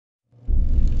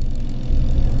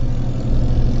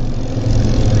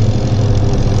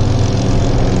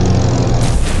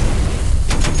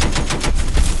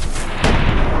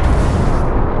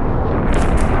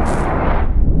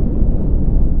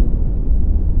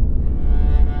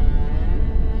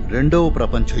రెండవ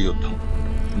ప్రపంచ యుద్ధం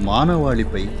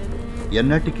మానవాళిపై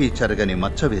ఎన్నటికీ చెరగని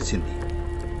మచ్చ వేసింది.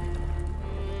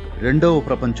 రెండవ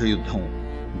ప్రపంచ యుద్ధం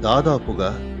దాదాపుగా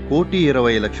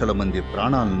 1,20,00,000 మంది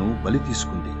ప్రాణాలను బలి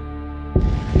తీసుకుంది.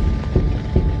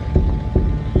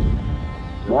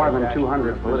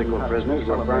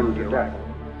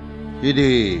 ఇది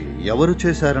ఎవరు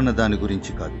చేశారన్న దాని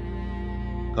గురించి కాదు,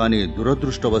 కానీ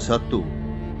దురదృష్టవశాత్తు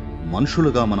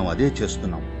మనుషులుగా మనం అదే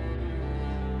చేస్తున్నాం.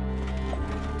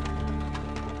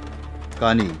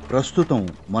 కానీ ప్రస్తుతం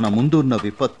మన ముందున్న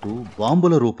విపత్తు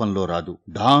బాంబుల రూపంలో రాదు,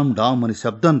 డామ్ డామ్ అని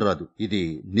శబ్దం రాదు, ఇది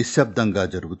నిశ్శబ్దంగా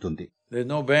జరుగుతుంది.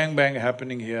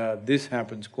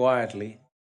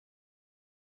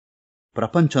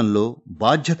 ప్రపంచంలో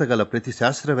బాధ్యత గల ప్రతి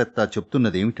శాస్త్రవేత్త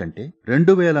చెప్తున్నదేమిటంటే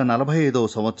 2045వ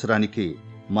సంవత్సరానికి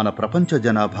మన ప్రపంచ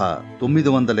జనాభా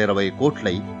 920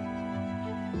 కోట్లై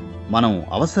మనం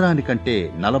అవసరానికంటే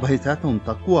 40%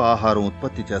 తక్కువ ఆహారం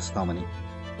ఉత్పత్తి చేస్తామని.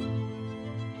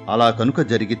 అలా కనుక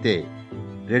జరిగితే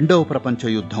రెండవ ప్రపంచ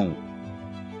యుద్ధం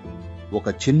ఒక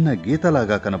చిన్న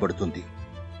గీతలాగా కనబడుతుంది.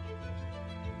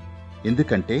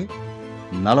 ఎందుకంటే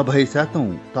 40%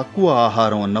 తక్కువ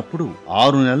ఆహారం అన్నప్పుడు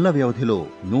 6 నెలల వ్యవధిలో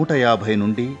 150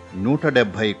 నుండి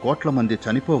 170 కోట్ల మంది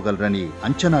చనిపోగలరని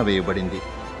అంచనా వేయబడింది.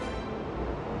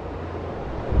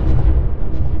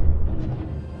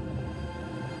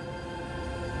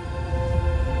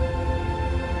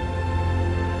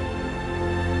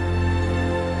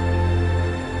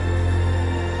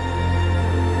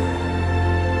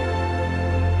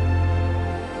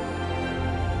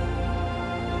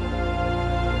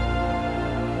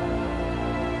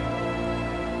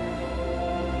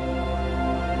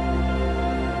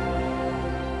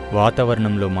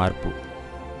 వాతావరణంలో మార్పు,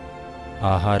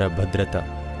 ఆహార భద్రత,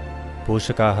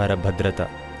 పోషకాహార భద్రత,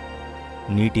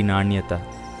 నీటి నాణ్యత,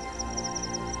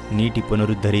 నీటి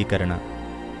పునరుద్ధరీకరణ,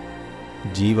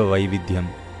 జీవ వైవిధ్యం,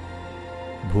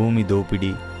 భూమి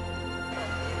దోపిడీ,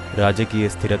 రాజకీయ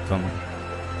స్థిరత్వం,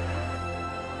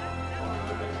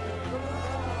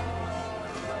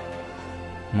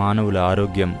 మానవుల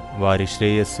ఆరోగ్యం, వారి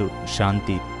శ్రేయస్సు,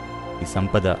 శాంతి,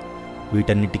 సంపద,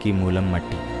 వీటన్నిటికీ మూలం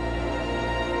మట్టి.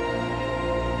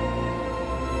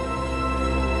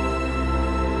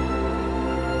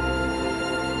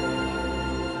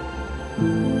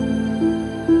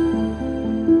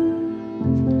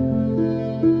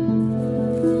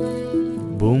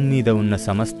 భూమి మీద ఉన్న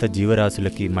సమస్త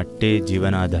జీవరాశులకి మట్టే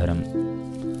జీవనాధారం.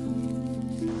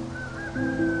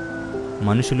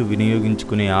 మనుషులు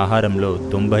వినియోగించుకునే ఆహారంలో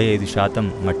 95%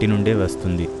 మట్టి నుండే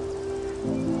వస్తుంది.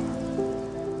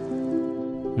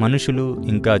 మనుషులు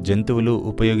ఇంకా జంతువులు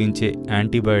ఉపయోగించే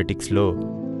యాంటీబయాటిక్స్లో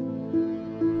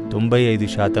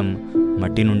 95%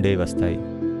 మట్టి నుండే వస్తాయి.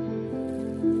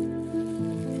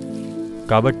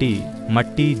 కాబట్టి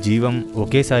మట్టి, జీవం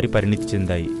ఒకేసారి పరిణితి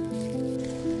చెందాయి.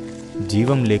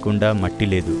 జీవం లేకుండా మట్టి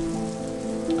లేదు,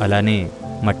 అలానే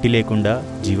మట్టి లేకుండా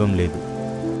జీవం లేదు.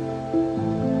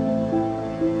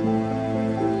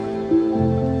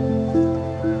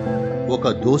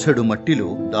 ఒక దోసెడు మట్టిలో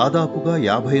దాదాపుగా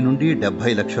 50 నుండి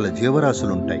 70 లక్షల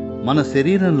జీవరాశులుంటాయి. మన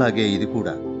శరీరంలాగే ఇది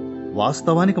కూడా.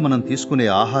 వాస్తవానికి మనం తీసుకునే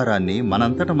ఆహారాన్ని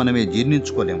మనంతట మనమే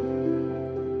జీర్ణించుకోలేము.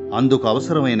 అందుకు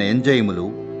అవసరమైన ఎంజైములు,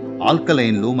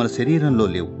 ఆల్కలైన్లు మన శరీరంలో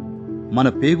లేవు. మన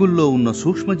పేగుల్లో ఉన్న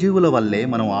సూక్ష్మజీవుల వల్లే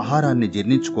మనం ఆహారాన్ని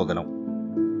జీర్ణించుకోగలం.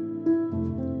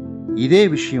 ఇదే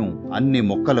విషయం అన్ని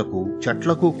మొక్కలకు,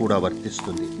 చెట్లకు కూడా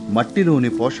వర్తిస్తుంది.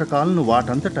 మట్టిలోని పోషకాలను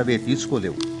వాటంతటవే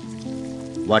తీసుకోలేవు.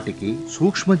 వాటికి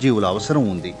సూక్ష్మజీవుల అవసరం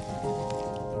ఉంది.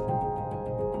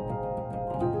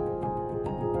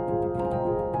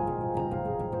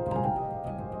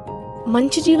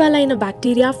 మంచి జీవాలైన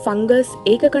బ్యాక్టీరియా, ఫంగస్,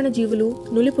 ఏకకణ జీవులు,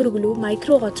 నులిపురుగులు,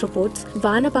 మైక్రో ఆర్థ్రోపోడ్స్,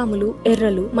 వానపాములు,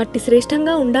 ఎర్రలు, మట్టి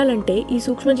శ్రేష్టంగా ఉండాలంటే ఈ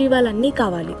సూక్ష్మజీవాలన్నీ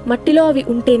కావాలి. మట్టిలో అవి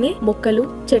ఉంటేనే మొక్కలు,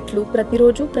 చెట్లు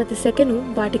ప్రతిరోజు, ప్రతి సెకను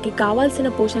వాటికి కావాల్సిన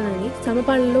పోషణని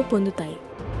సమపాళ్లలో పొందుతాయి.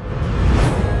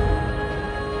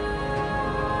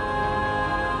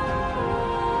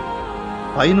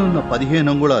 పైనున్న 15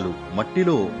 అంగుళాలు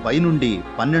మట్టిలో పైనుండి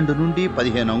 12 నుండి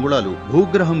 15 అంగుళాలు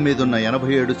భూగ్రహం మీదున్న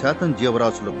 87%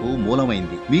 జీవరాశులకు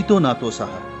మూలమైంది, మీతో నాతో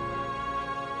సహా.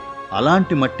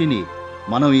 అలాంటి మట్టిని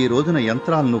మనం ఈ రోజున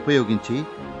యంత్రాలను ఉపయోగించి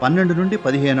 12 నుండి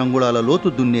 15 అంగుళాల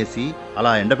లోతు దున్నేసి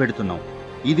అలా ఎండబెడుతున్నాం.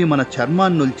 ఇది మన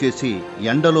చర్మాన్ని నుల్చేసి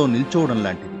ఎండలో నిల్చోవడం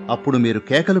లాంటిది. అప్పుడు మీరు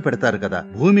కేకలు పెడతారు కదా,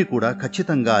 భూమి కూడా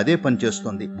ఖచ్చితంగా అదే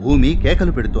పనిచేస్తోంది. భూమి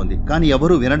కేకలు పెడుతోంది, కానీ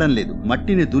ఎవరూ వినడం లేదు.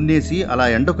 మట్టిని దున్నేసి అలా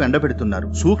ఎండకు ఎండబెడుతున్నారు.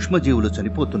 సూక్ష్మజీవులు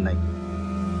చనిపోతున్నాయి.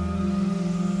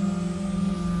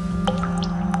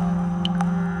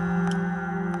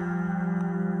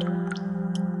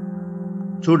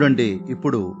 చూడండి,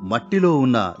 ఇప్పుడు మట్టిలో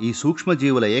ఉన్న ఈ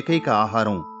సూక్ష్మజీవుల ఏకైక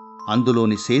ఆహారం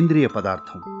అందులోని సేంద్రియ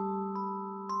పదార్థం.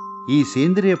 ఈ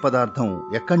సేంద్రియ పదార్థం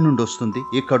ఎక్కడి నుండి వస్తుంది?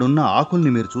 ఇక్కడున్న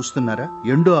ఆకుల్ని మీరు చూస్తున్నారా?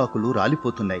 ఎండు ఆకులు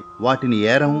రాలిపోతున్నాయి. వాటిని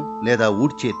ఏరం లేదా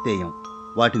ఊడ్చి ఎత్తేయం.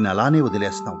 వాటిని అలానే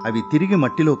వదిలేస్తాం. అవి తిరిగి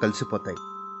మట్టిలో కలిసిపోతాయి.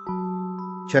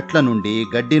 చెట్ల నుండి,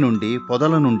 గడ్డి నుండి,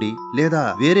 పొదల నుండి లేదా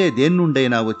వేరే దేని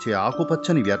నుండైనా వచ్చే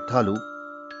ఆకుపచ్చని వ్యర్థాలు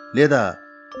లేదా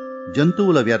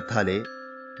జంతువుల వ్యర్థాలే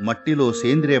మట్టిలో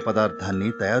సేంద్రియ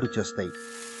పదార్థాన్ని తయారు చేస్తాయి.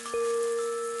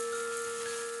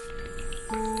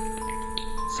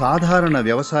 సాధారణ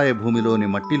వ్యవసాయ భూమిలోని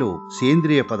మట్టిలో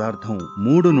సేంద్రియ పదార్థం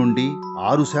 3 నుండి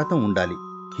 6% ఉండాలి.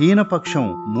 హీనపక్షం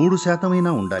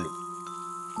 3% ఉండాలి.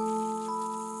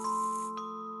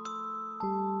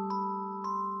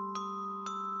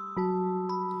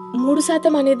 మూడు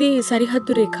శాతం అనేది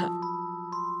సరిహద్దు రేఖ.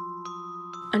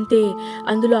 అంటే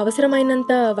అందులో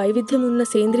అవసరమైనంత వైవిధ్యం ఉన్న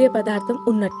సేంద్రియ పదార్థం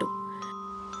ఉన్నట్టు.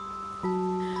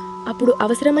 అప్పుడు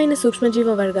అవసరమైన సూక్ష్మజీవ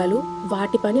వర్గాలు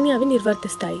వాటి పనిని అవి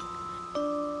నిర్వర్తిస్తాయి.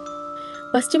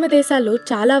 పశ్చిమ దేశాల్లో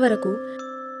చాలా వరకు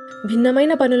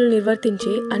భిన్నమైన పనులు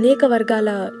నిర్వర్తించే అనేక వర్గాల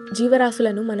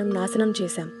జీవరాశులను మనం నాశనం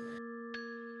చేశాం.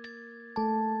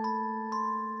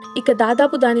 ఇక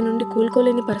దాదాపు దాని నుండి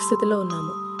కోలుకోలేని పరిస్థితిలో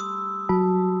ఉన్నాము.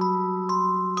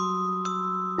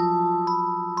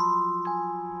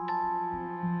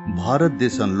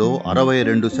 భారతదేశంలో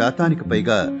 62%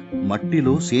 పైగా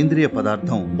మట్టిలో సేంద్రియ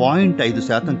పదార్థం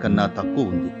 0.5% కన్నా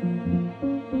తక్కువ ఉంది.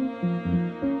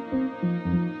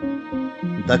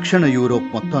 దక్షిణ యూరోప్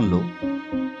మొత్తంలో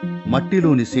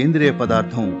మట్టిలోని సేంద్రియ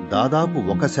పదార్థం దాదాపు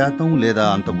 1% లేదా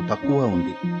అంతకు తక్కువ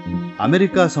ఉంది.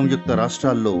 అమెరికా సంయుక్త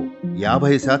రాష్ట్రాల్లో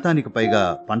 50% పైగా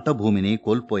పంట భూమిని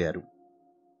కోల్పోయారు.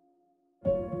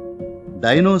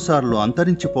 డైనోసార్లు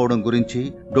అంతరించిపోవడం గురించి,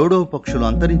 డోడో పక్షులు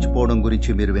అంతరించిపోవడం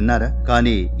గురించి మీరు విన్నారా?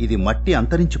 కానీ ఇది మట్టి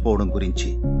అంతరించిపోవడం గురించి.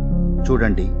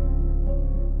 చూడండి,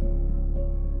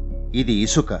 ఇది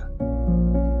ఇసుక.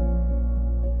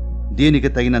 దీనికి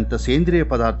తగినంత సేంద్రియ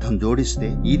పదార్థం జోడిస్తే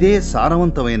ఇదే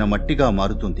సారవంతమైన మట్టిగా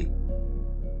మారుతుంది.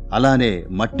 అలానే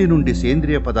మట్టి నుండి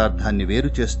సేంద్రియ పదార్థాన్ని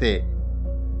వేరు చేస్తే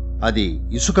అది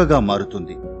ఇసుకగా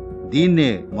మారుతుంది.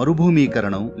 దీన్నే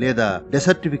మరుభూమీకరణం లేదా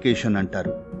డెసర్టిఫికేషన్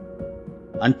అంటారు.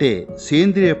 అంటే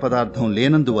సేంద్రియ పదార్థం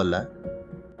లేనందువల్ల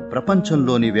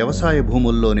ప్రపంచంలోని వ్యవసాయ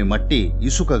భూముల్లోని మట్టి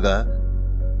ఇసుకగా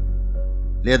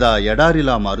లేదా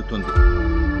ఎడారిలా మారుతుంది.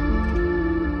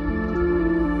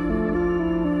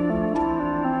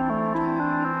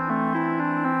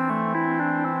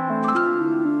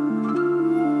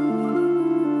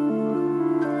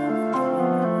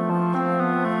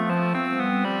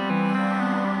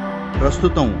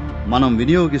 ప్రస్తుతం మనం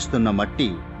వినియోగిస్తున్న మట్టి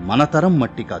మన తరం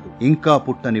మట్టి కాదు. ఇంకా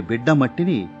పుట్టని బిడ్డ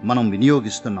మట్టిని మనం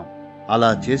వినియోగిస్తున్నాం. అలా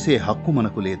చేసే హక్కు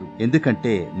మనకు లేదు.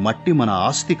 ఎందుకంటే మట్టి మన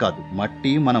ఆస్తి కాదు.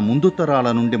 మట్టి మన ముందు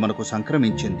తరాల నుండి మనకు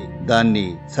సంక్రమించింది. దాన్ని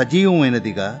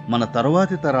సజీవమైనదిగా మన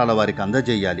తరువాతి తరాల వారికి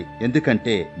అందజేయాలి.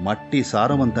 ఎందుకంటే మట్టి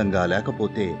సారవంతంగా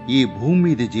లేకపోతే ఈ భూమి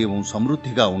మీద జీవం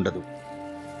సమృద్ధిగా ఉండదు.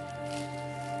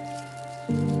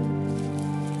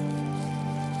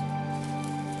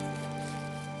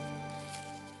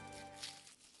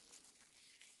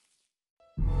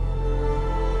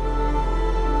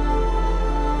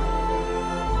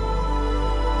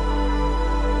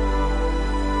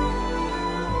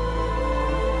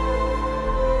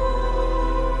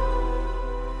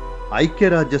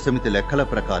 ఐక్యరాజ్యసమితి లెక్కల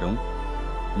ప్రకారం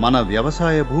మన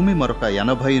వ్యవసాయ భూమి మరొక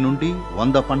 80 నుండి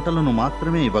 100 పంటలను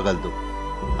మాత్రమే ఇవ్వగలదు.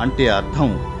 అంటే అర్థం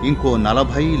ఇంకో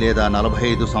 40 లేదా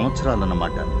 45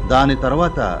 సంవత్సరాలన్నమాట. దాని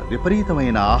తర్వాత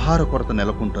విపరీతమైన ఆహార కొరత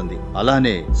నెలకొంటుంది.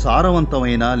 అలానే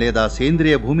సారవంతమైన లేదా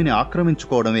సేంద్రియ భూమిని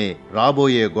ఆక్రమించుకోవడమే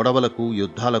రాబోయే గొడవలకు,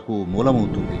 యుద్ధాలకు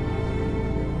మూలమవుతుంది.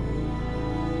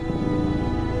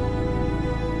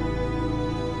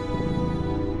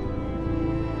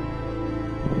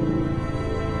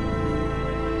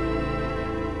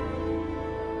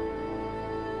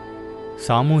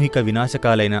 సామూహిక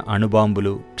వినాశకాలైన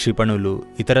అణుబాంబులు, క్షిపణులు,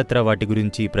 ఇతరత్ర వాటి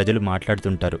గురించి ప్రజలు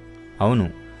మాట్లాడుతుంటారు. అవును,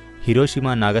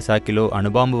 హిరోషిమా, నాగసాకిలో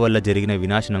అణుబాంబు వల్ల జరిగిన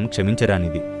వినాశనం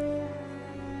క్షమించరానిది.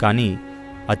 కానీ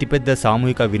అతిపెద్ద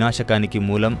సామూహిక వినాశకానికి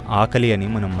మూలం ఆకలి అని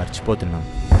మనం మర్చిపోతున్నాం.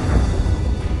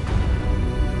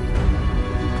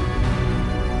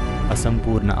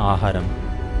 అసంపూర్ణ ఆహారం,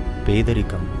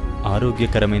 పేదరికం,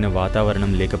 ఆరోగ్యకరమైన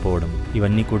వాతావరణం లేకపోవడం,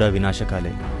 ఇవన్నీ కూడా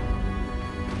వినాశకాలే.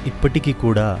 ఇప్పటికీ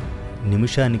కూడా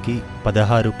నిమిషానికి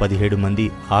 16-17 మంది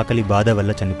ఆకలి బాధ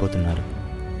వల్ల చనిపోతున్నారు.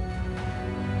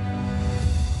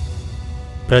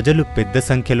 ప్రజలు పెద్ద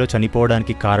సంఖ్యలో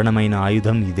చనిపోవడానికి కారణమైన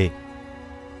ఆయుధం ఇదే.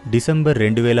 డిసెంబర్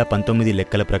 2019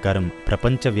 లెక్కల ప్రకారం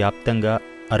ప్రపంచవ్యాప్తంగా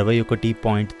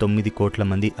 61.9 కోట్ల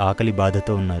మంది ఆకలి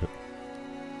బాధతో ఉన్నారు.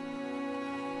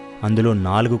 అందులో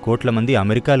 4 కోట్ల మంది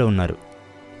అమెరికాలో ఉన్నారు.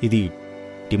 ఇది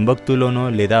టింబక్తులోనో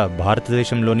లేదా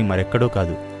భారతదేశంలోని మరెక్కడో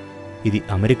కాదు. ఇది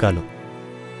అమెరికాలో.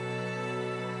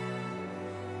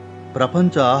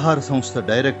 ప్రపంచ ఆహార సంస్థ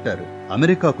డైరెక్టర్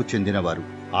అమెరికాకు చెందినవారు.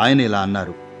 ఆయన ఇలా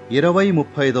అన్నారు: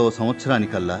 2035వ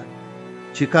సంవత్సరానికల్లా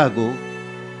చికాగో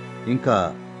ఇంకా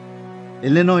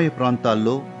ఇల్లెనోయ్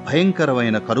ప్రాంతాల్లో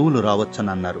భయంకరమైన కరువులు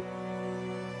రావచ్చనన్నారు.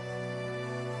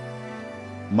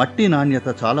 మట్టి నాణ్యత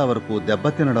చాలా వరకు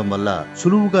దెబ్బతినడం వల్ల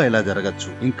సులువుగా ఇలా జరగచ్చు.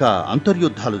 ఇంకా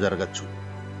అంతర్యుద్ధాలు జరగచ్చు.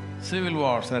 Civil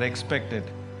wars are expected.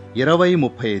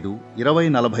 2035,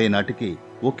 2040 నాటికి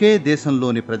ఒకే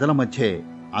దేశంలోని ప్రజల మధ్య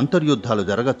అంతర్యుద్ధాలు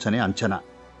జరగచ్చని అంచనా.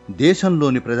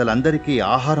 దేశంలోని ప్రజలందరికీ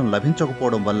ఆహారం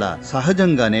లభించకపోవడం వల్ల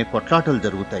సహజంగానే కొట్లాటలు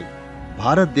జరుగుతాయి.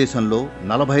 భారతదేశంలో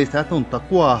 40%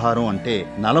 తక్కువ ఆహారం అంటే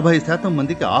 40%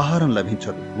 మందికి ఆహారం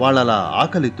లభించదు. వాళ్ళలా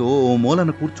ఆకలితో ఓ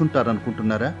మూలన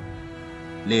కూర్చుంటారనుకుంటున్నారా?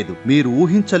 లేదు, మీరు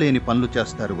ఊహించలేని పనులు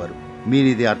చేస్తారు వారు.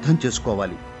 మీరిది అర్థం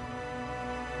చేసుకోవాలి.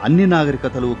 అన్ని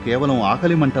నాగరికతలు కేవలం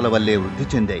ఆకలి మంటల వల్లే వృద్ధి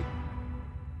చెందాయి.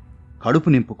 కడుపు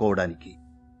నింపుకోవడానికి.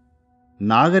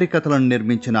 నాగరికతలను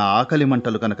నిర్మించిన ఆకలి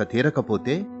మంటలు కనుక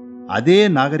తీరకపోతే అదే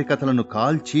నాగరికతలను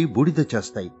కాల్చి బూడిద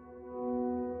చేస్తాయి.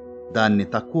 దాన్ని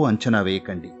తక్కువ అంచనా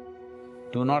వేయకండి.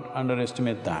 Do not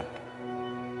underestimate that. –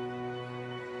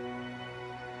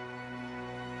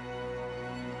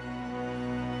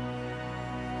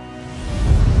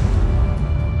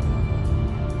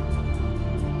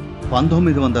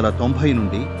 1990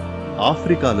 నుండి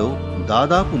ఆఫ్రికాలో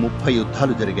దాదాపు 30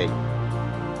 యుద్ధాలు జరిగాయి.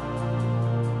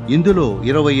 ఇందులో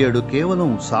 27 కేవలం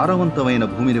సారవంతమైన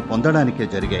భూమిని పొందడానికే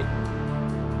జరిగాయి.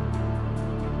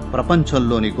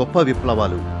 ప్రపంచంలోని గొప్ప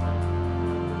విప్లవాలు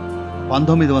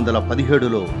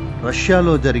 1917లో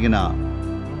రష్యాలో జరిగిన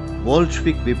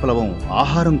బోల్షెవిక్ విప్లవం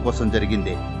ఆహారం కోసం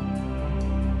జరిగిందే.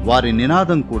 వారి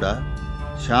నినాదం కూడా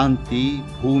శాంతి,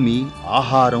 భూమి,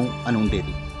 ఆహారం అని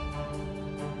ఉండేది.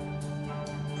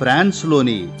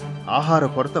 ఫ్రాన్స్లోని ఆహార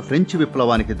కొరత ఫ్రెంచ్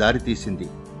విప్లవానికి దారితీసింది.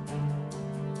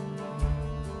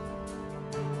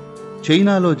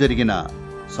 చైనాలో జరిగిన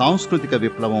సాంస్కృతిక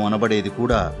విప్లవం అనబడేది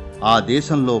కూడా ఆ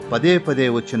దేశంలో పదే పదే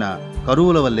వచ్చిన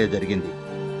కరువుల వల్లే జరిగింది.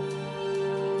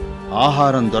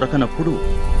 ఆహారం దొరకనప్పుడు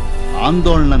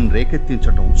ఆందోళనను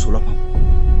రేకెత్తించటం సులభం.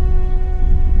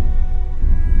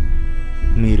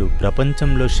 మీరు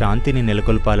ప్రపంచంలో శాంతిని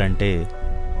నెలకొల్పాలంటే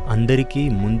అందరికీ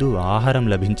ముందు ఆహారం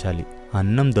లభించాలి,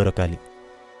 అన్నం దొరకాలి.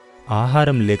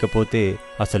 ఆహారం లేకపోతే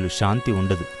అసలు శాంతి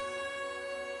ఉండదు.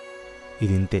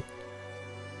 ఇదింతే.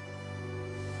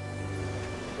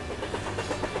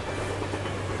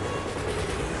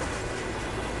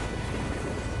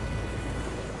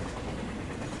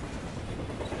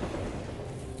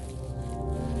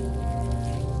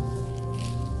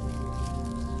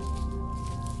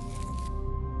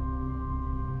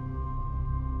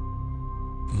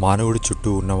 మానవుడి చుట్టూ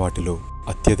ఉన్న వాటిలో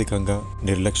అత్యధికంగా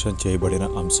నిర్లక్ష్యం చేయబడిన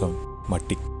అంశం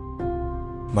మట్టి.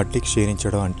 మట్టి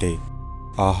క్షీణించడం అంటే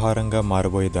ఆహారంగా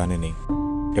మారబోయే దానిని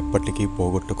ఎప్పటికీ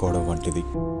పోగొట్టుకోవడం వంటిది.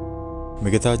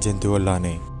 మిగతా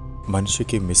జంతువుల్లానే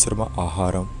మనిషికి మిశ్రమ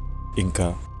ఆహారం ఇంకా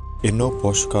ఎన్నో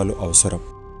పోషకాలు అవసరం.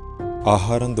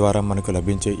 ఆహారం ద్వారా మనకు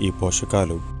లభించే ఈ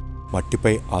పోషకాలు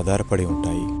మట్టిపై ఆధారపడి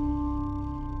ఉంటాయి.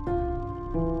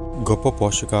 గొప్ప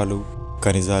పోషకాలు,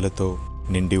 ఖనిజాలతో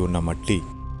నిండి ఉన్న మట్టి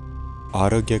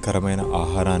ఆరోగ్యకరమైన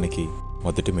ఆహారానికి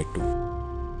మొదటి మెట్టు.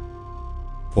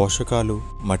 పోషకాలు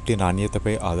మట్టి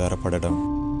నాణ్యతపై ఆధారపడడం,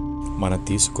 మనం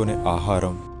తీసుకునే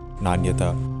ఆహారం నాణ్యత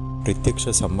ప్రత్యక్ష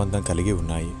సంబంధం కలిగి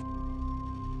ఉన్నాయి.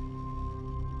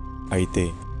 అయితే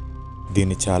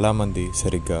దీన్ని చాలామంది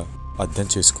సరిగ్గా అర్థం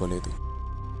చేసుకోలేదు.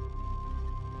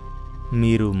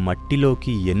 మీరు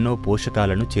మట్టిలోకి ఎన్నో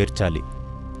పోషకాలను చేర్చాలి.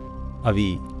 అవి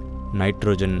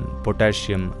నైట్రోజన్,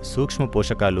 పొటాషియం, సూక్ష్మ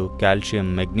పోషకాలు, కాల్షియం,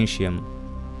 మెగ్నీషియం,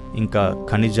 ఇంకా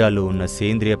ఖనిజాలు ఉన్న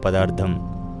సేంద్రియ పదార్థం.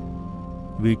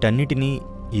 వీటన్నిటినీ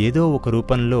ఏదో ఒక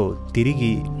రూపంలో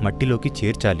తిరిగి మట్టిలోకి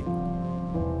చేర్చాలి.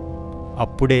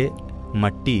 అప్పుడే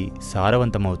మట్టి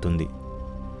సారవంతమవుతుంది.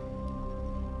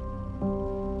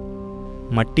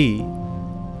 మట్టి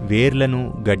వేర్లను,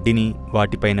 గడ్డిని,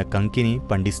 వాటిపైన కంకిని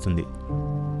పండిస్తుంది.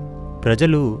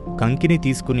 ప్రజలు కంకిని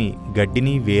తీసుకుని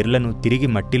గడ్డిని, వేర్లను తిరిగి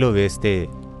మట్టిలో వేస్తే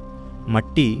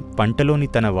మట్టి పంటలోని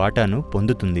తన వాటాను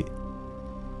పొందుతుంది.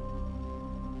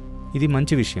 ఇది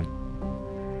మంచి విషయం.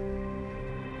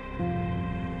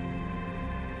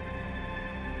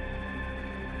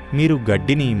 మీరు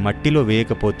గడ్డిని మట్టిలో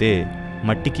వేయకపోతే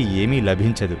మట్టికి ఏమీ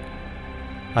లభించదు.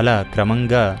 అలా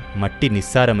క్రమంగా మట్టి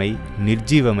నిస్సారమై,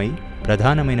 నిర్జీవమై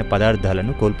ప్రధానమైన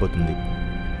పదార్థాలను కోల్పోతుంది.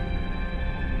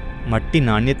 మట్టి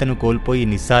నాణ్యతను కోల్పోయి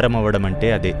నిస్సారమవ్వడమంటే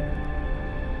అదే.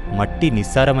 మట్టి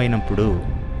నిస్సారమైనప్పుడు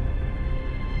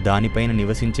దానిపైన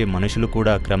నివసించే మనుషులు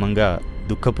కూడా క్రమంగా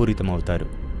దుఃఖపూరితమవుతారు.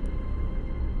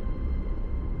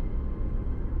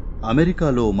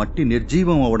 అమెరికాలో మట్టి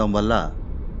నిర్జీవం అవడం వల్ల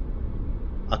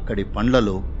అక్కడి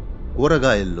పండ్లలో,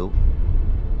 కూరగాయల్లో,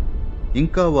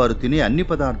 ఇంకా వారు తినే అన్ని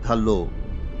పదార్థాల్లో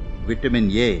విటమిన్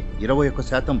ఏ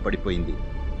 21% పడిపోయింది,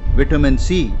 విటమిన్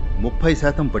సి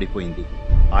 30% పడిపోయింది,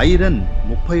 ఐరన్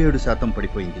 37%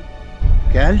 పడిపోయింది,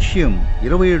 కాల్షియం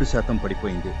 27%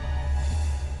 పడిపోయింది.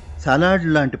 సలాడ్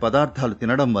లాంటి పదార్థాలు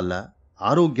తినడం వల్ల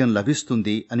ఆరోగ్యం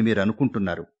లభిస్తుంది అని మీరు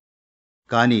అనుకుంటున్నారు.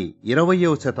 కానీ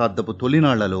 20వ శతాబ్దపు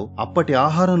తొలినాళ్లలో అప్పటి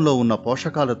ఆహారంలో ఉన్న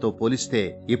పోషకాలతో పోలిస్తే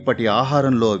ఇప్పటి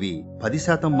ఆహారంలో అవి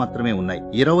 10% మాత్రమే ఉన్నాయి.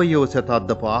 20వ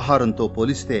శతాబ్దపు ఆహారంతో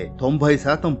పోలిస్తే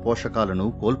 90% పోషకాలను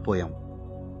కోల్పోయాం.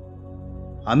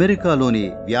 అమెరికాలోని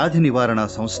వ్యాధి నివారణ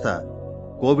సంస్థ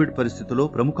కోవిడ్ పరిస్థితిలో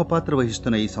ప్రముఖ పాత్ర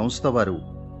వహిస్తున్న ఈ సంస్థ వారు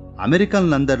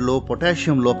అమెరికన్లందరిలో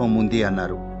పొటాషియం లోపం ఉంది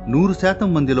అన్నారు.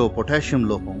 100% మందిలో పొటాషియం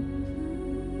లోపం,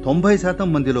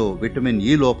 90% మందిలో విటమిన్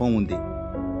ఈ లోపం ఉంది,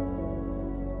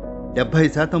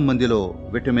 70% మందిలో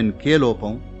విటమిన్ కే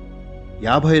లోపం,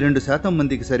 52%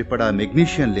 మందికి సరిపడా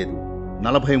మెగ్నీషియం లేదు,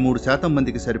 43%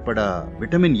 మందికి సరిపడా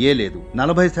విటమిన్ ఏ లేదు,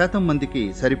 40% మందికి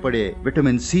సరిపడే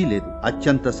విటమిన్ సి లేదు.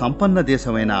 అత్యంత సంపన్న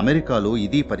దేశమైన అమెరికాలో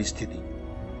ఇది పరిస్థితి.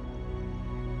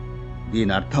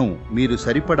 దీని అర్థం మీరు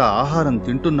సరిపడా ఆహారం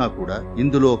తింటున్నా కూడా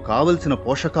ఇందులో కావలసిన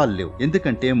పోషకాలు లేవు,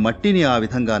 ఎందుకంటే మట్టిని ఆ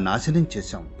విధంగా నాశనం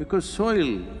చేశాం. Because soil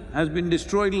has been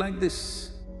destroyed like this.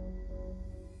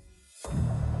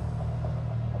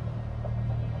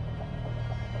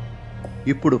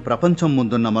 ఇప్పుడు ప్రపంచం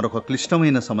ముందున్న మరొక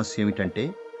క్లిష్టమైన సమస్య ఏమిటంటే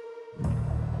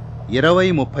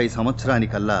 20-30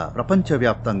 సంవత్సరానికల్లా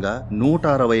ప్రపంచవ్యాప్తంగా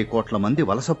 160 కోట్ల మంది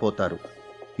వలసపోతారు.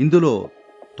 ఇందులో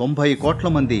 90 కోట్ల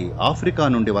మంది ఆఫ్రికా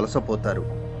నుండి వలసపోతారు.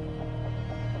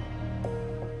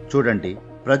 చూడండి,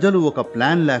 ప్రజలు ఒక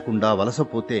ప్లాన్ లేకుండా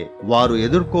వలసపోతే వారు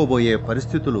ఎదుర్కోబోయే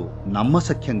పరిస్థితులు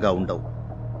నమ్మశక్యంగా ఉండవు.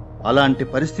 అలాంటి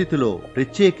పరిస్థితిలో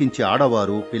ప్రత్యేకించి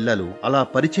ఆడవారు, పిల్లలు అలా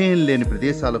పరిచయం లేని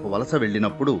ప్రదేశాలకు వలస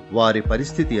వెళ్ళినప్పుడు వారి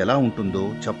పరిస్థితి ఎలా ఉంటుందో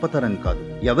చెప్పతరం కాదు.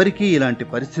 ఎవరికీ ఇలాంటి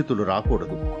పరిస్థితులు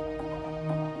రాకూడదు.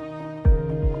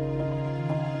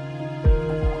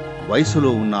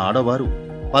 వయసులో ఉన్న ఆడవారు,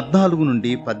 14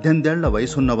 నుండి 18 ఏళ్ల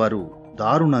వయసున్నవారు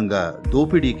దారుణంగా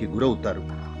దోపిడీకి గురవుతారు.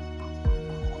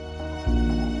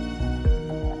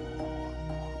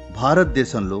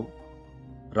 భారతదేశంలో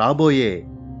రాబోయే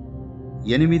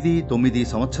 8-9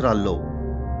 సంవత్సరాల్లో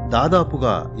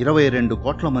దాదాపుగా 22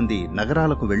 కోట్ల మంది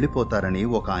నగరాలకు వెళ్లిపోతారని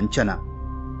ఒక అంచనా.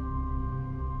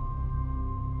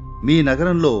 మీ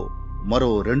నగరంలో మరో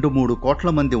 2-3 కోట్ల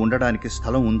మంది ఉండడానికి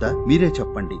స్థలం ఉందా? మీరే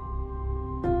చెప్పండి.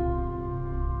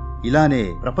 ఇలానే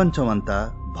ప్రపంచమంతా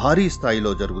భారీ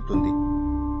స్థాయిలో జరుగుతుంది.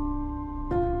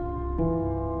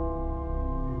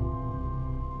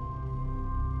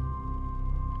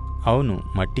 అవును,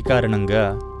 మట్టి కారణంగా,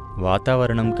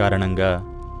 వాతావరణం కారణంగా,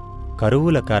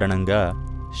 కరువుల కారణంగా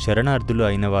శరణార్థులు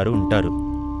అయినవారు ఉంటారు.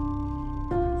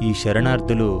 ఈ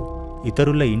శరణార్థులు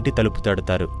ఇతరుల ఇంటి తలుపు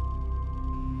తడతారు.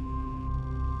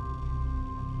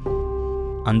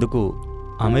 అందుకు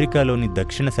అమెరికాలోని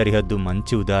దక్షిణ సరిహద్దు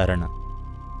మంచి ఉదాహరణ.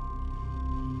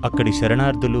 అక్కడి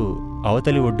శరణార్థులు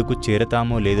అవతలి ఒడ్డుకు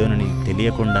చేరతామో లేదోనని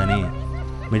తెలియకుండానే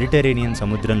మెడిటరేనియన్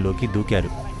సముద్రంలోకి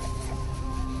దూకారు.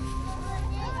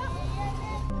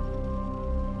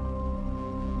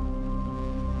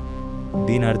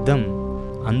 దీనర్థం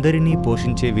అందరినీ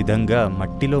పోషించే విధంగా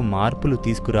మట్టిలో మార్పులు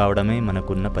తీసుకురావడమే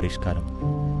మనకున్న పరిష్కారం.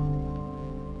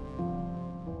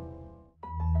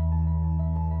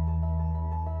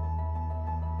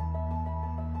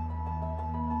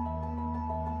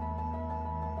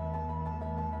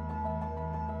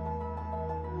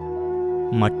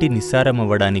 మట్టి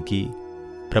నిస్సారమవ్వడానికి,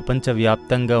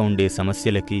 ప్రపంచవ్యాప్తంగా ఉండే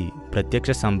సమస్యలకి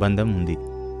ప్రత్యక్ష సంబంధం ఉంది.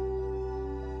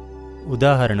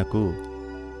 ఉదాహరణకు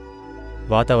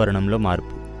వాతావరణంలో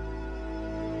మార్పు.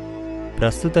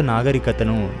 ప్రస్తుత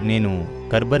నాగరికతను నేను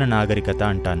కర్బన నాగరికత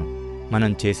అంటాను.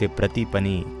 మనం చేసే ప్రతి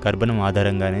పని కర్బనం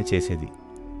ఆధారంగానే చేసేది.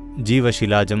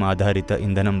 జీవశిలాజం ఆధారిత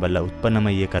ఇంధనం వల్ల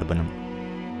ఉత్పన్నమయ్యే కర్బనం.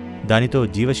 దానితో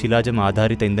జీవశిలాజం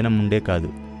ఆధారిత ఇంధనం ఉండే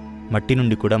కాదు, మట్టి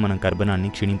నుండి కూడా మనం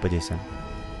కర్బనాన్ని క్షీణింపజేశాం.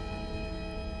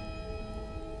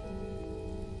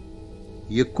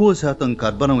 ఎక్కువ శాతం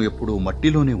కర్బనం ఎప్పుడూ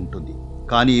మట్టిలోనే ఉంటుంది,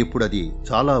 కానీ ఇప్పుడు అది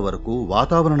చాలా వరకు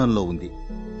వాతావరణంలో ఉంది.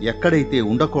 ఎక్కడైతే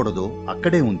ఉండకూడదో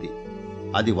అక్కడే ఉంది.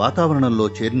 అది వాతావరణంలో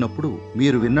చేరినప్పుడు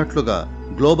మీరు విన్నట్లుగా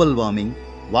గ్లోబల్ వార్మింగ్,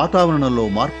 వాతావరణంలో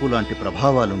మార్పు లాంటి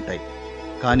ప్రభావాలుంటాయి.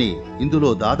 కానీ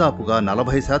ఇందులో దాదాపుగా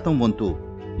 40% వంతు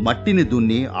మట్టిని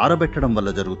దున్ని ఆరబెట్టడం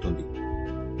వల్ల జరుగుతుంది.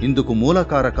 ఇందుకు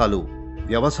మూలకారకాలు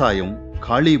వ్యవసాయం,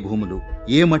 ఖాళీ భూములు.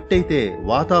 ఏ మట్టి అయితే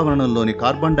వాతావరణంలోని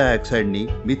కార్బన్ డయాక్సైడ్ని,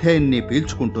 మిథేన్ని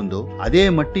పీల్చుకుంటుందో అదే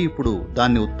మట్టి ఇప్పుడు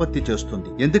దాన్ని ఉత్పత్తి చేస్తుంది.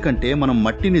 ఎందుకంటే మనం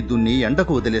మట్టిని దున్ని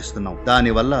ఎండకు వదిలేస్తున్నాం.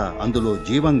 దానివల్ల అందులో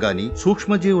జీవం గాని,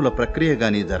 సూక్ష్మజీవుల ప్రక్రియ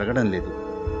గాని జరగడం లేదు.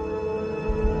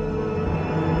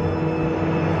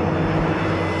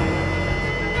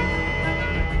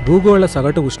 భూగోళ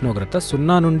సగటు ఉష్ణోగ్రత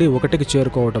 0 నుండి 1కి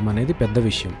చేరుకోవటం అనేది పెద్ద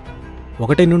విషయం.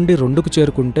 1 నుండి 2కు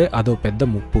చేరుకుంటే అదో పెద్ద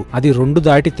ముప్పు. అది 2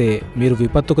 దాటితే మీరు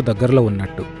విపత్తుకు దగ్గరలో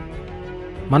ఉన్నట్టు.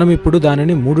 మనం ఇప్పుడు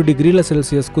దానిని 3 డిగ్రీల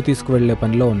సెల్సియస్కు తీసుకువెళ్లే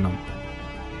పనిలో ఉన్నాం.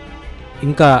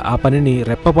 ఇంకా ఆ పనిని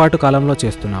రెప్పపాటు కాలంలో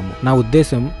చేస్తున్నాము. నా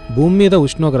ఉద్దేశం, భూమి మీద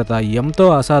ఉష్ణోగ్రత ఎంతో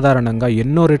అసాధారణంగా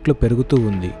ఎన్నో రెట్లు పెరుగుతూ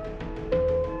ఉంది.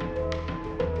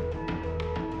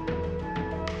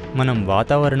 మనం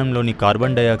వాతావరణంలోని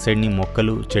కార్బన్ డయాక్సైడ్ని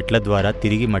మొక్కలు, చెట్ల ద్వారా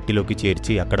తిరిగి మట్టిలోకి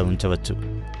చేర్చి అక్కడ ఉంచవచ్చు.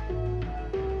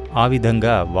 ఆ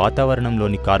విధంగా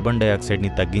వాతావరణంలోని కార్బన్ డయాక్సైడ్ని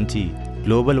తగ్గించి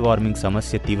గ్లోబల్ వార్మింగ్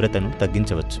సమస్య తీవ్రతను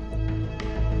తగ్గించవచ్చు.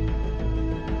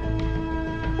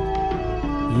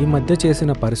 ఈ మధ్య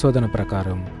చేసిన పరిశోధన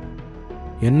ప్రకారం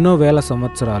ఎన్నో వేల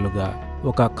సంవత్సరాలుగా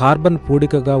ఒక కార్బన్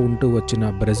పూడికగా ఉంటూ వచ్చిన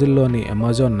బ్రెజిల్లోని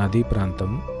అమెజాన్ నదీ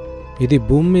ప్రాంతం, ఇది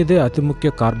భూమి మీదే అతి ముఖ్య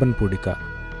కార్బన్ పూడిక.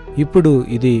 ఇప్పుడు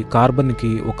ఇది కార్బన్కి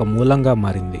ఒక మూలంగా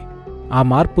మారింది. ఆ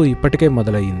మార్పు ఇప్పటికే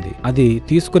మొదలయ్యింది. అది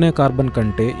తీసుకునే కార్బన్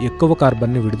కంటే ఎక్కువ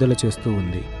కార్బన్ని విడుదల చేస్తూ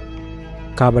ఉంది.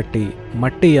 కాబట్టి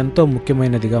మట్టి ఎంతో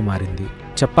ముఖ్యమైనదిగా మారింది.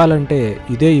 చెప్పాలంటే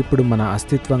ఇదే ఇప్పుడు మన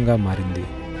అస్తిత్వంగా మారింది.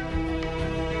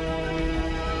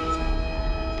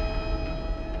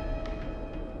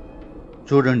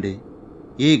 చూడండి,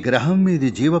 ఈ గ్రహం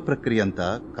మీది జీవ ప్రక్రియ అంతా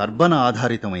కర్బన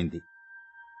ఆధారితమైంది.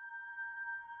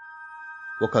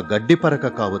 ఒక గడ్డి పరక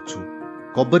కావచ్చు,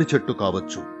 కొబ్బరి చెట్టు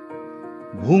కావచ్చు,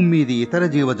 భూమి మీది ఇతర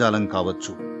జీవజాలం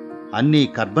కావచ్చు, అన్నీ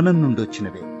కర్బనం నుండి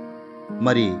వచ్చినవే.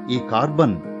 మరి ఈ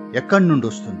కార్బన్ ఎక్కడి నుండి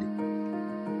వస్తుంది?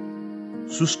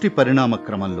 సృష్టి పరిణామ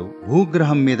క్రమంలో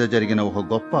భూగ్రహం మీద జరిగిన ఒక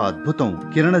గొప్ప అద్భుతం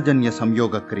కిరణజన్య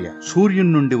సంయోగ క్రియ.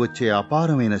 సూర్యుని నుండి వచ్చే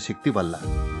అపారమైన శక్తి వల్ల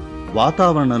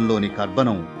వాతావరణంలోని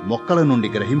కర్బనం మొక్కల నుండి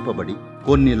గ్రహింపబడి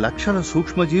కొన్ని లక్షల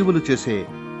సూక్ష్మజీవులు చేసే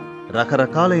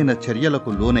రకరకాలైన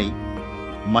చర్యలకు లోనై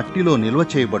మట్టిలో నిల్వ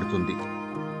చేయబడుతుంది.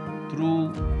 Through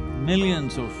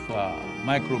millions of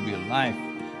microbial life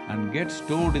and gets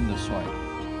stored in the soil.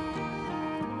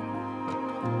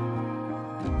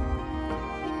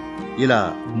 ఇలా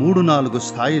 3-4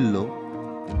 స్థాయిల్లో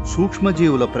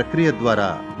సూక్ష్మజీవుల ప్రక్రియ ద్వారా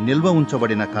నిల్వ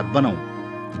ఉంచబడిన కర్బనం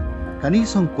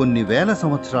కనీసం కొన్ని వేల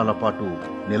సంవత్సరాల పాటు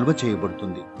నిల్వ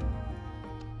చేయబడుతుంది.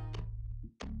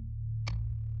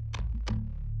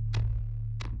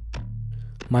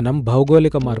 మనం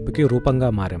భౌగోళిక మార్పుకి రూపంగా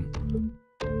మారాం.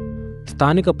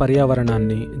 స్థానిక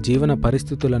పర్యావరణాన్ని, జీవన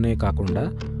పరిస్థితులనే కాకుండా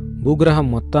భూగ్రహం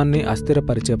మొత్తాన్ని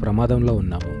అస్థిరపరిచే ప్రమాదంలో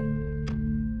ఉన్నాము.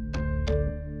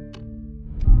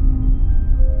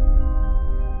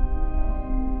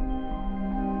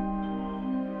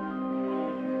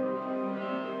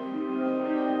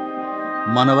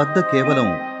 మన వద్ద కేవలం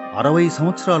 60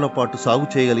 సంవత్సరాల పాటు సాగు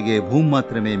చేయగలిగే భూమి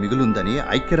మాత్రమే మిగులుందని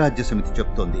ఐక్యరాజ్య సమితి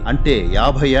చెప్తోంది. అంటే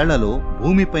 50 ఏళ్లలో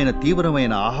భూమిపైన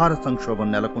తీవ్రమైన ఆహార సంక్షోభం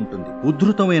నెలకొంటుంది.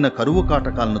 ఉధృతమైన కరువు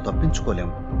కాటకాలను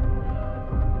తప్పించుకోలేము.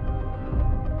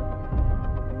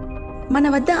 మన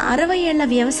వద్ద 60 ఏళ్ల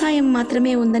వ్యవసాయం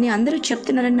మాత్రమే ఉందని అందరూ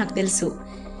చెప్తున్నారని నాకు తెలుసు.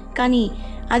 కానీ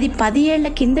అది 10 ఏళ్ల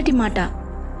కిందటి మాట.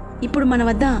 ఇప్పుడు మన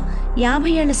వద్ద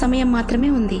 50 ఏళ్ల సమయం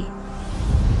మాత్రమే ఉంది.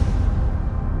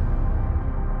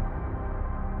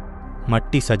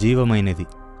 మట్టి సజీవమైనది.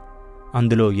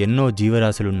 అందులో ఎన్నో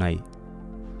జీవరాశులున్నాయి.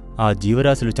 ఆ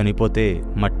జీవరాశులు చనిపోతే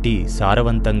మట్టి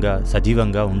సారవంతంగా,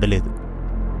 సజీవంగా ఉండలేదు.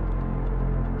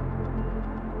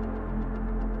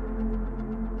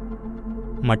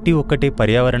 మట్టి ఒక్కటే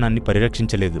పర్యావరణాన్ని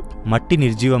పరిరక్షించలేదు. మట్టి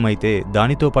నిర్జీవమైతే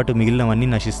దానితో పాటు మిగిలినవన్నీ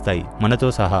నశిస్తాయి,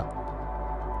 మనతో సహా.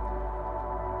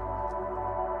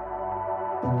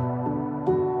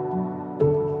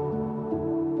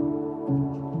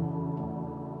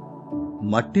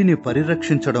 మట్టిని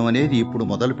పరిరక్షించడం అనేది ఇప్పుడు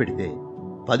మొదలు పెడితే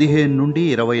 15 నుండి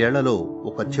 20 ఏళ్లలో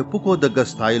ఒక చెప్పుకోదగ్గ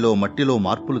స్థాయిలో మట్టిలో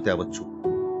మార్పులు తేవచ్చు.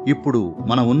 ఇప్పుడు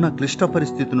మనం ఉన్న క్లిష్ట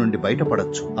పరిస్థితి నుండి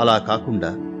బయటపడచ్చు. అలా కాకుండా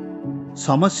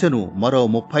సమస్యను మరో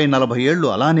 30-40 ఏళ్లు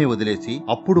అలానే వదిలేసి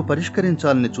అప్పుడు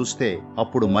పరిష్కరించాలని చూస్తే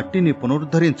అప్పుడు మట్టిని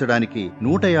పునరుద్ధరించడానికి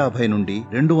 150 నుండి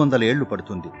 200 ఏళ్లు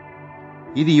పడుతుంది.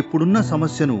 ఇది ఇప్పుడున్న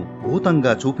సమస్యను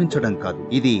భూతంగా చూపించడం కాదు,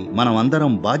 ఇది మనం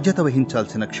అందరం బాధ్యత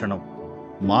వహించాల్సిన క్షణం.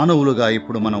 మానవులుగా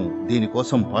ఇప్పుడు మనం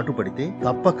దీనికోసం పాటుపడితే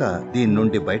తప్పక దీని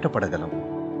నుండి బయటపడగలం.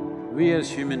 We as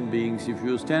human beings, if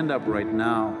you stand up right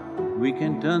now, we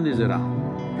can turn this around.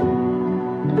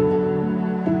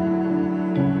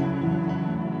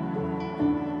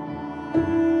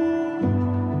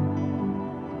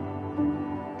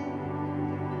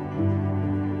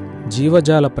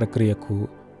 జీవజాల ప్రక్రియకు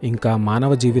ఇంకా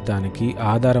మానవ జీవితానికి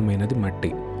ఆధారమైనది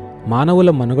మట్టి. మానవుల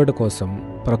మనుగడ కోసం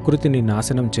ప్రకృతిని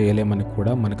నాశనం చేయలేమని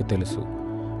కూడా మనకు తెలుసు.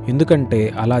 ఎందుకంటే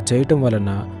అలా చేయటం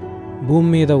వలన భూమి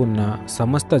మీద ఉన్న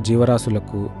సమస్త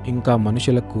జీవరాశులకు ఇంకా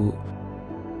మనుషులకు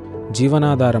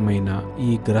జీవనాధారమైన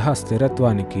ఈ గ్రహ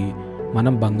స్థిరత్వానికి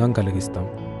మనం భంగం కలిగిస్తాం.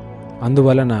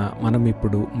 అందువలన మనం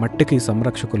ఇప్పుడు మట్టికి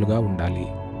సంరక్షకులుగా ఉండాలి.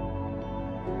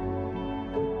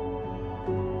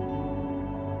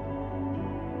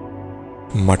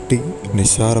 మట్టి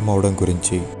నిస్సారమవడం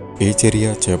గురించి ఏ చర్య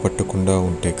చేపట్టకుండా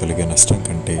ఉంటే కలిగే నష్టం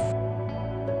కంటే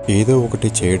ఏదో ఒకటి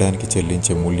చేయడానికి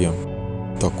చెల్లించే మూల్యం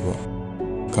తక్కువ.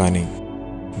 కానీ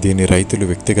దీన్ని రైతులు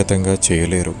వ్యక్తిగతంగా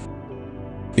చేయలేరు.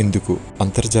 ఇందుకు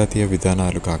అంతర్జాతీయ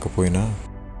విధానాలు కాకపోయినా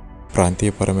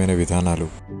ప్రాంతీయపరమైన విధానాలు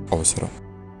అవసరం.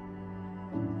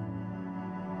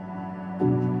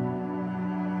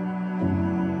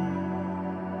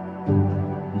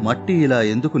 మట్టి ఇలా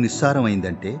ఎందుకు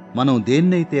నిస్సారమైందంటే, మనం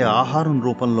దేన్నైతే ఆహారం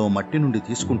రూపంలో మట్టి నుండి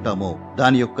తీసుకుంటామో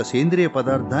దాని యొక్క సేంద్రియ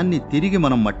పదార్థాన్ని తిరిగి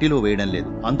మనం మట్టిలో వేయడం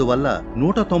లేదు. అందువల్ల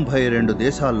 192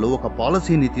 దేశాల్లో ఒక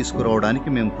పాలసీని తీసుకురావడానికి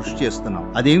మేము కృషి చేస్తున్నాం.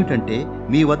 అదేమిటంటే,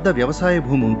 మీ వద్ద వ్యవసాయ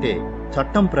భూమి ఉంటే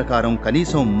చట్టం ప్రకారం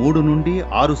కనీసం 3 నుండి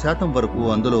 6% వరకు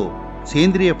అందులో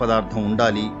సేంద్రియ పదార్థం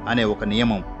ఉండాలి అనే ఒక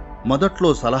నియమం. మొదట్లో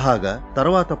సలహాగా,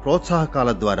 తర్వాత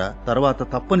ప్రోత్సాహకాల ద్వారా, తర్వాత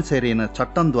తప్పనిసరైన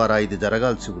చట్టం ద్వారా ఇది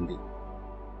జరగాల్సి ఉంది.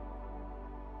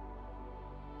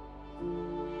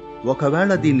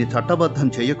 ఒకవేళ దీన్ని చట్టబద్ధం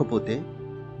చేయకపోతే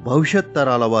భవిష్యత్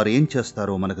తరాల వారు ఏం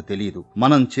చేస్తారో మనకు తెలియదు.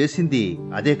 మనం చేసింది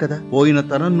అదే కదా. పోయిన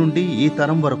తరం నుండి ఈ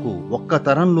తరం వరకు ఒక్క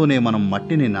తరంలోనే మనం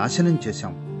మట్టిని నాశనం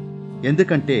చేశాం.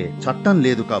 ఎందుకంటే చట్టం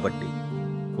లేదు కాబట్టి.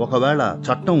 ఒకవేళ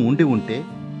చట్టం ఉండి ఉంటే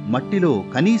మట్టిలో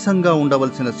కనీసంగా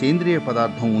ఉండవలసిన సేంద్రియ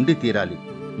పదార్థం ఉండి తీరాలి.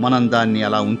 మనం దాన్ని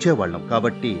అలా ఉంచేవాళ్ళం.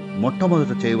 కాబట్టి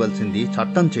మొట్టమొదట చేయవలసింది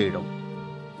చట్టం చేయడం.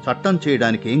 చట్టం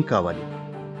చేయడానికి ఏం కావాలి?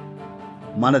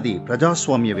 మనది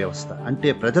ప్రజాస్వామ్య వ్యవస్థ. అంటే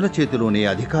ప్రజల చేతిలోనే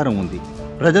అధికారం ఉంది.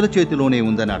 ప్రజల చేతిలోనే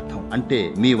ఉందని అర్థం. అంటే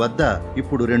మీ వద్ద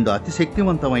ఇప్పుడు 2 అతి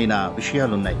శక్తివంతమైన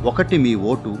విషయాలున్నాయి. ఒకటి మీ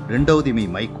ఓటు, రెండవది మీ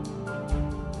మైకు,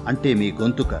 అంటే మీ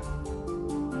గొంతుక.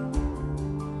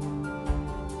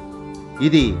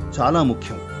 ఇది చాలా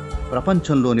ముఖ్యం.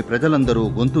 ప్రపంచంలోని ప్రజలందరూ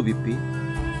గొంతు విప్పి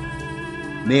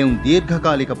మేం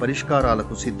దీర్ఘకాలిక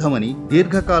పరిష్కారాలకు సిద్ధమని,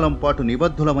 దీర్ఘకాలం పాటు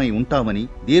నిబద్ధులమై ఉంటామని,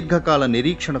 దీర్ఘకాల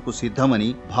నిరీక్షణకు సిద్ధమని,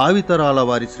 భావితరాల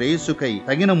వారి శ్రేయస్సుకై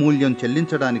తగిన మూల్యం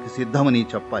చెల్లించడానికి సిద్ధమని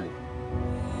చెప్పాలి.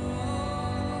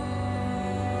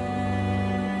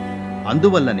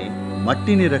 అందువల్లనే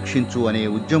మట్టిని రక్షించు అనే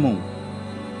ఉద్యమం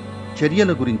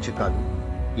చర్యల గురించి కాదు,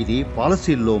 ఇది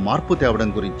పాలసీల్లో మార్పు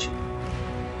తేవడం గురించి.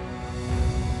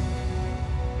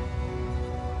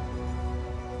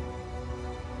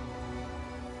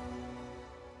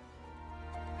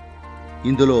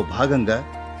 ఇందులో భాగంగా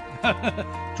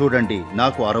చూడండి,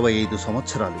 నాకు 65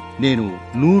 సంవత్సరాలు. నేను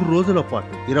 100 రోజుల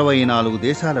పాటు 24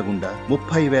 దేశాల గుండా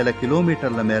 30,000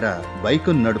 కిలోమీటర్ల మేర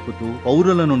బైకును నడుపుతూ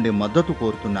పౌరుల నుండి మద్దతు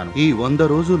కోరుతున్నాను. ఈ 100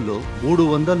 రోజుల్లో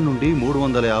 300 నుండి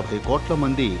 350 కోట్ల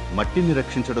మంది మట్టిని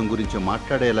రక్షించడం గురించి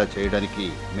మాట్లాడేలా చేయడానికి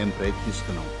మేము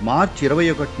ప్రయత్నిస్తున్నాం. మార్చి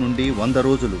 21 నుండి 100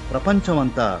 రోజులు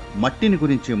ప్రపంచమంతా మట్టిని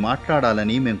గురించి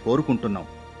మాట్లాడాలని మేము కోరుకుంటున్నాం.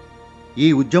 ఈ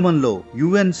ఉద్యమంలో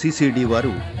UNCCD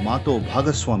వారు మాతో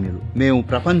భాగస్వామ్యులు. మేము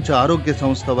ప్రపంచ ఆరోగ్య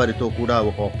సంస్థ వారితో కూడా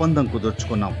ఒక ఒప్పందం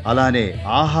కుదుర్చుకున్నాం. అలానే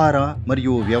ఆహార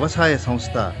మరియు వ్యవసాయ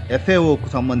సంస్థ FAOకు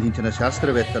సంబంధించిన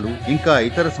శాస్త్రవేత్తలు ఇంకా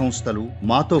ఇతర సంస్థలు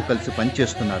మాతో కలిసి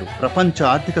పనిచేస్తున్నారు. ప్రపంచ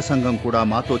ఆర్థిక సంఘం కూడా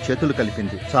మాతో చేతులు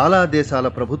కలిపింది. చాలా దేశాల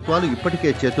ప్రభుత్వాలు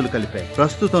ఇప్పటికే చేతులు కలిపాయి.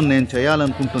 ప్రస్తుతం నేను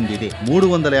చేయాలనుకుంటుంది ఇదే.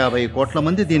 350 కోట్ల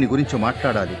మంది దీని గురించి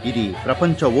మాట్లాడాలి. ఇది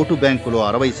ప్రపంచ ఓటు బ్యాంకులో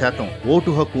 60%,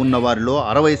 ఓటు హక్కు ఉన్న వారిలో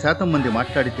 60% మంది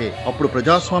మాట్లాడితే అప్పుడు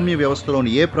ప్రజాస్వామ్య వ్యవస్థలోని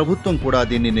ఏ ప్రభుత్వం కూడా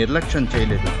దీన్ని నిర్లక్ష్యం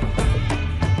చేయలేదు.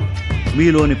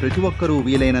 మీలోని ప్రతి ఒక్కరూ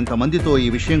వీలైనంత మందితో ఈ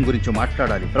విషయం గురించి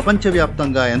మాట్లాడాలి.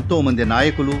 ప్రపంచవ్యాప్తంగా ఎంతో మంది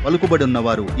నాయకులు, పలుకుబడి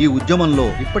ఉన్నవారు ఈ ఉద్యమంలో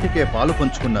ఇప్పటికే పాలు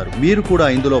పంచుకున్నారు. మీరు కూడా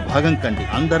ఇందులో భాగం కండి.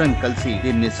 అందరం కలిసి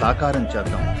దీన్ని సాకారం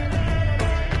చేద్దాం.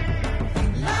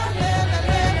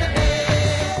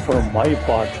 For my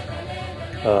part,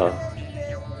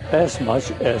 as much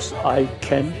as I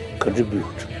can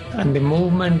contribute. And the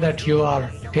movement that you are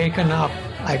taken up,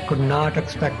 I could not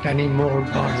expect any more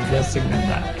God's blessing than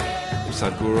that.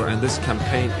 Sadguru, and this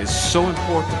campaign is so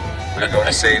important. We're going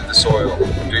to save the soil.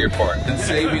 Do your part. And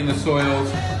saving the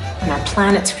soils. And our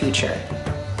planet's future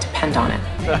depend on it.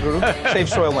 Sadguru,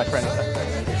 save soil, my friend.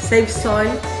 Save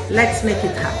soil. Let's make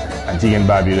it happen. Antigua and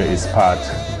Barbuda is part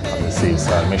of the Save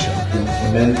Soil mission.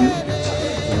 Commend you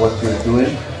for what you're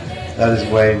doing. That is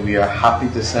why we are happy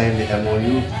to sign the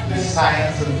MOU. The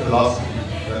science and philosophy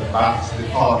that backs the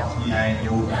thought behind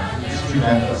yoga is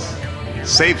tremendous.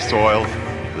 Save soil.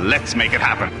 Let's make it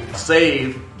happen. Save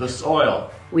the soil.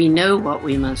 We know what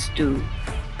we must do,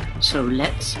 so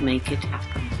let's make it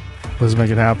happen. Let's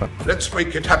make it happen. Let's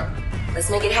make it happen. Let's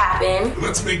make it happen.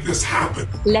 Let's make this happen.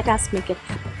 Let us make it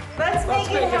happen. Let's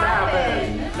make it happen.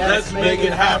 Let's make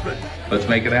it happen. Let's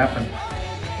make it happen.